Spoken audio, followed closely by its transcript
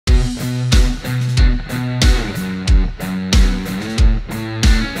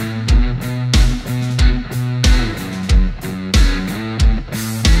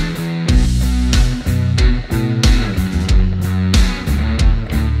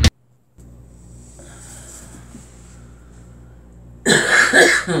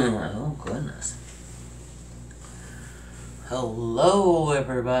Oh goodness. Hello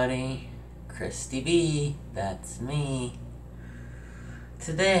everybody. Kristi B, that's me.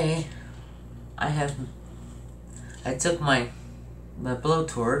 Today I took my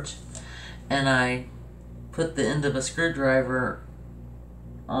blowtorch and I put the end of a screwdriver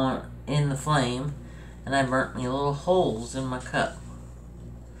in the flame, and I burnt me little holes in my cup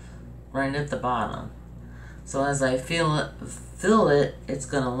right at the bottom. So as I fill it, it's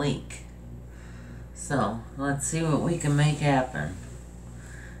gonna leak. So let's see what we can make happen.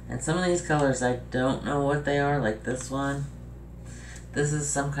 And some of these colors I don't know what they are, like this one. This is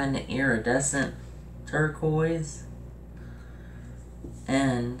some kind of iridescent turquoise.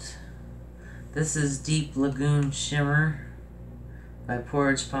 And this is Deep Lagoon Shimmer by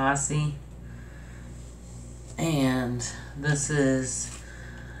Porridge Posse. And this is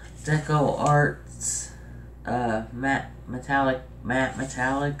Deco Arts matte metallics,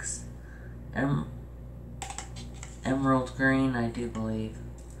 emerald green, I do believe.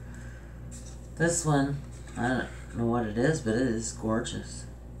 This one, I don't know what it is, but it is gorgeous.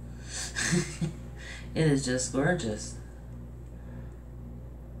 It is just gorgeous.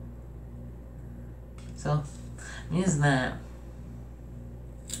 So I'm using that,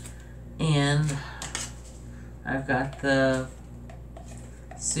 and I've got the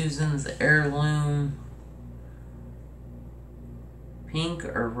Susan's Heirloom pink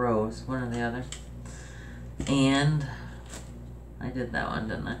or rose, one or the other. And I did that one,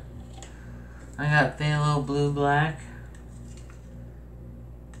 didn't I? I got Phthalo Blue Black.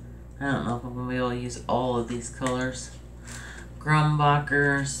 I don't know if I'm going to be able to use all of these colors.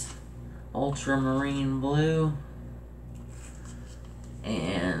 Grumbacher's Ultramarine Blue.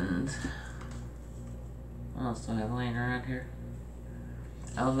 And what else do I have laying around here?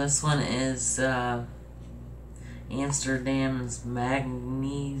 Oh, this one is Amsterdam's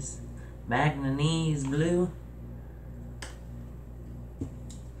Manganese Blue.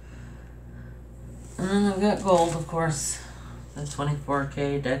 And then I've got gold, of course. The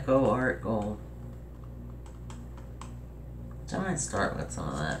 24K Deco Art Gold. So I might start with some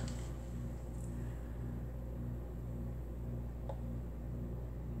of that.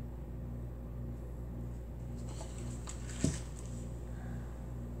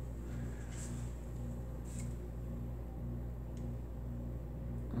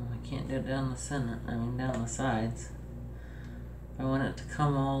 Can't do it down the center, down the sides. I want it to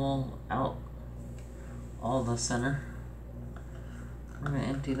come all out, all the center. I'm going to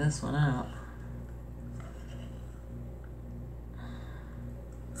empty this one out.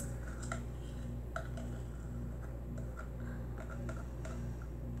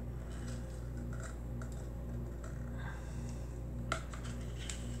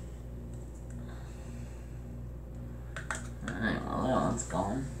 Alright, well that one's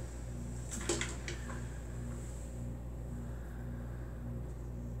gone.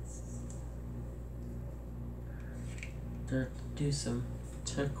 To do some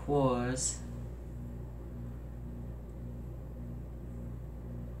turquoise.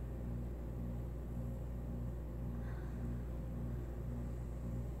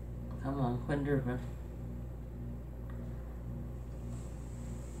 Come on, quit dripping.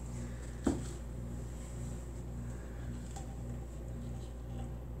 I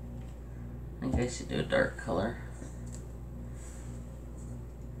think I should do a dark color.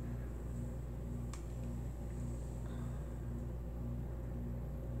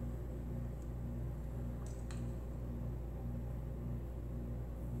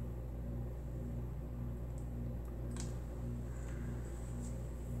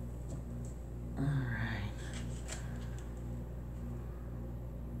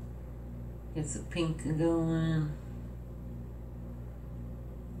 Get some pink going.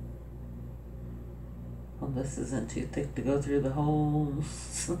 Oh, this isn't too thick to go through the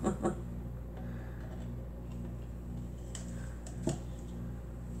holes. And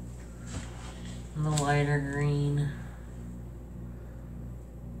the lighter green.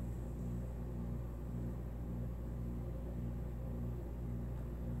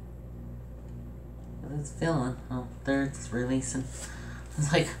 It's filling. Oh, there it's releasing.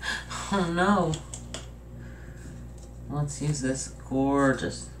 It's like, oh no. Let's use this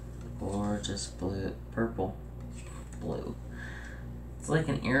gorgeous blue, purple blue. It's like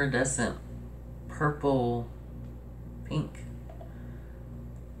an iridescent purple pink.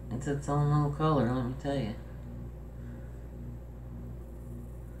 It's its own little color, let me tell you.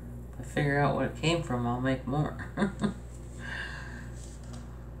 If I figure out what it came from, I'll make more.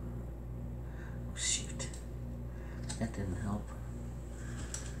 Shoot. That didn't help.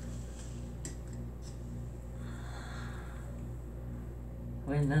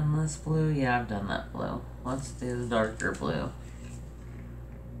 we done this blue? Yeah, I've done that blue. Let's do the darker blue.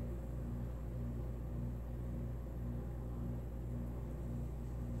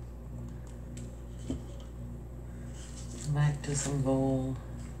 Back to some gold.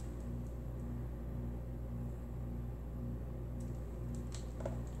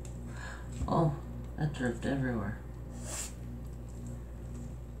 Oh, that dripped everywhere.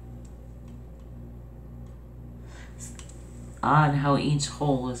 It's odd how each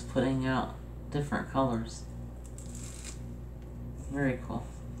hole is putting out different colors. Very cool.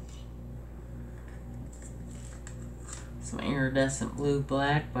 Some iridescent blue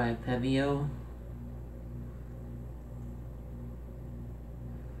black by Pebeo.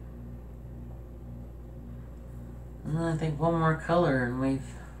 And then I think one more color and we've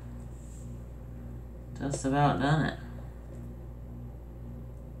just about done it.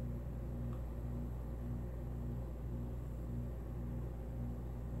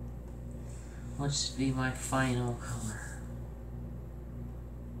 What should be my final color?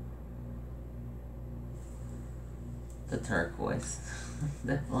 The turquoise.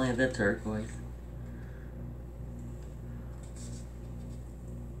 Definitely the turquoise.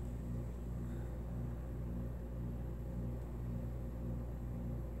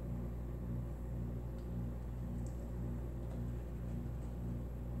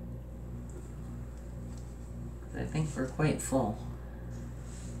 I think we're quite full.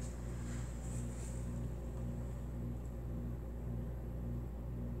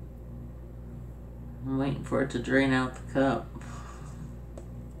 I'm waiting for it to drain out the cup.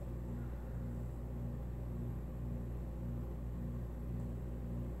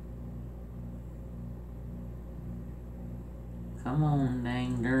 Come on,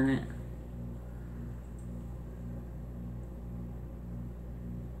 dang darn it.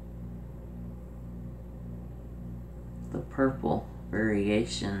 The purple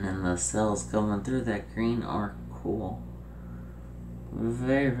variation and the cells coming through that green are cool.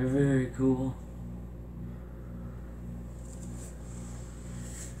 Very, very cool.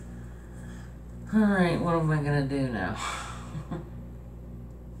 Alright, what am I gonna do now?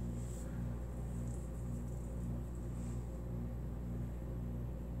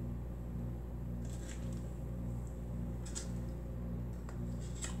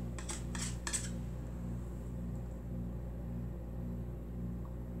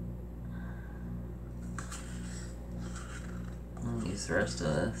 I'll use the rest of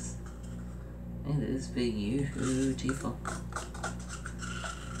this. It is beautiful.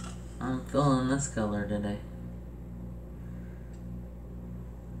 I'm feeling this color today.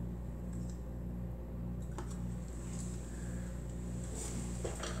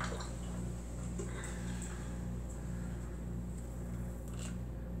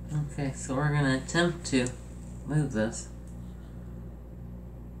 Okay, so we're gonna attempt to move this.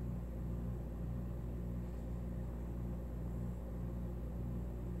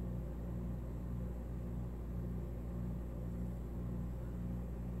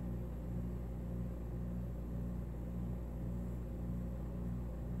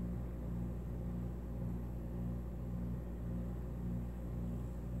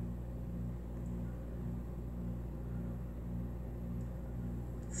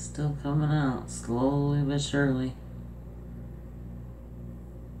 Still coming out, slowly but surely.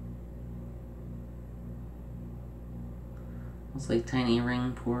 It's like tiny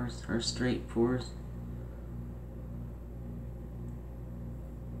ring pores or straight pores.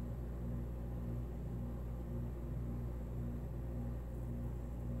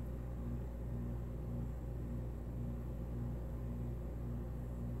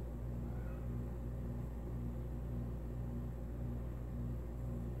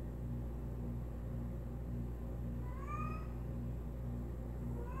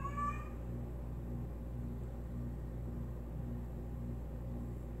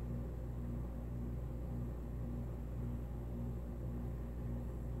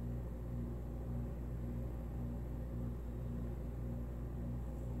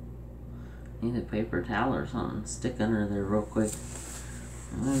 Need a paper towel or something. Stick under there real quick.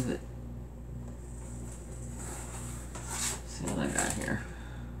 Move it. See what I got here.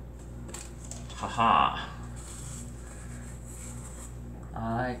 Haha.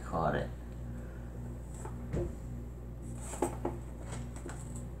 I caught it.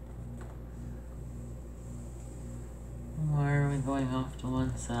 Why are we going off to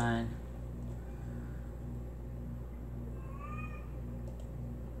one side?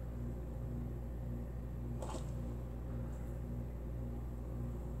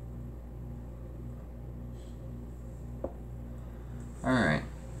 Alright.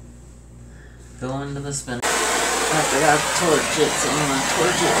 Go into the spinner. I forgot to torch it, so I'm going to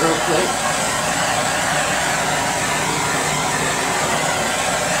torch it real quick.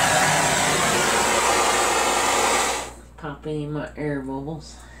 Pop any of my air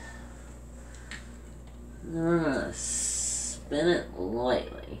bubbles. And then we're going to spin it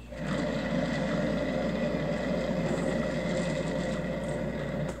lightly.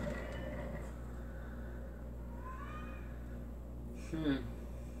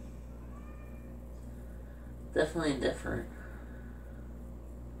 Definitely different.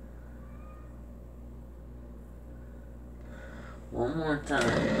 One more time.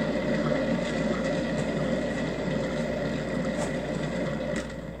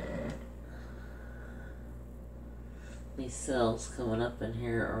 These cells coming up in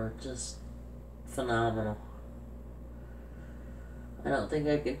here are just phenomenal. I don't think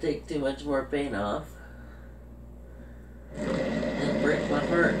I could take too much more paint off. It'll break my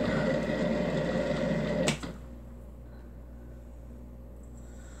heart.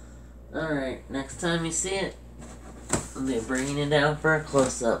 Alright, next time you see it, I'll be bringing it down for a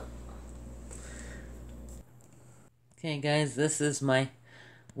close-up. Okay guys, this is my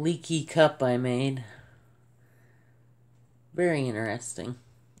leaky cup I made. Very interesting.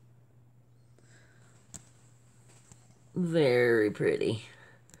 Very pretty.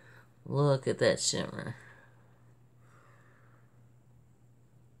 Look at that shimmer.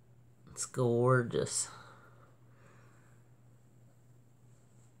 It's gorgeous.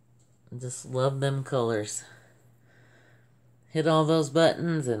 I just love them colors. Hit all those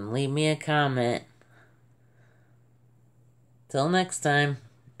buttons and leave me a comment. Till next time,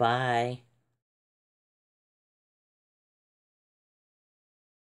 bye.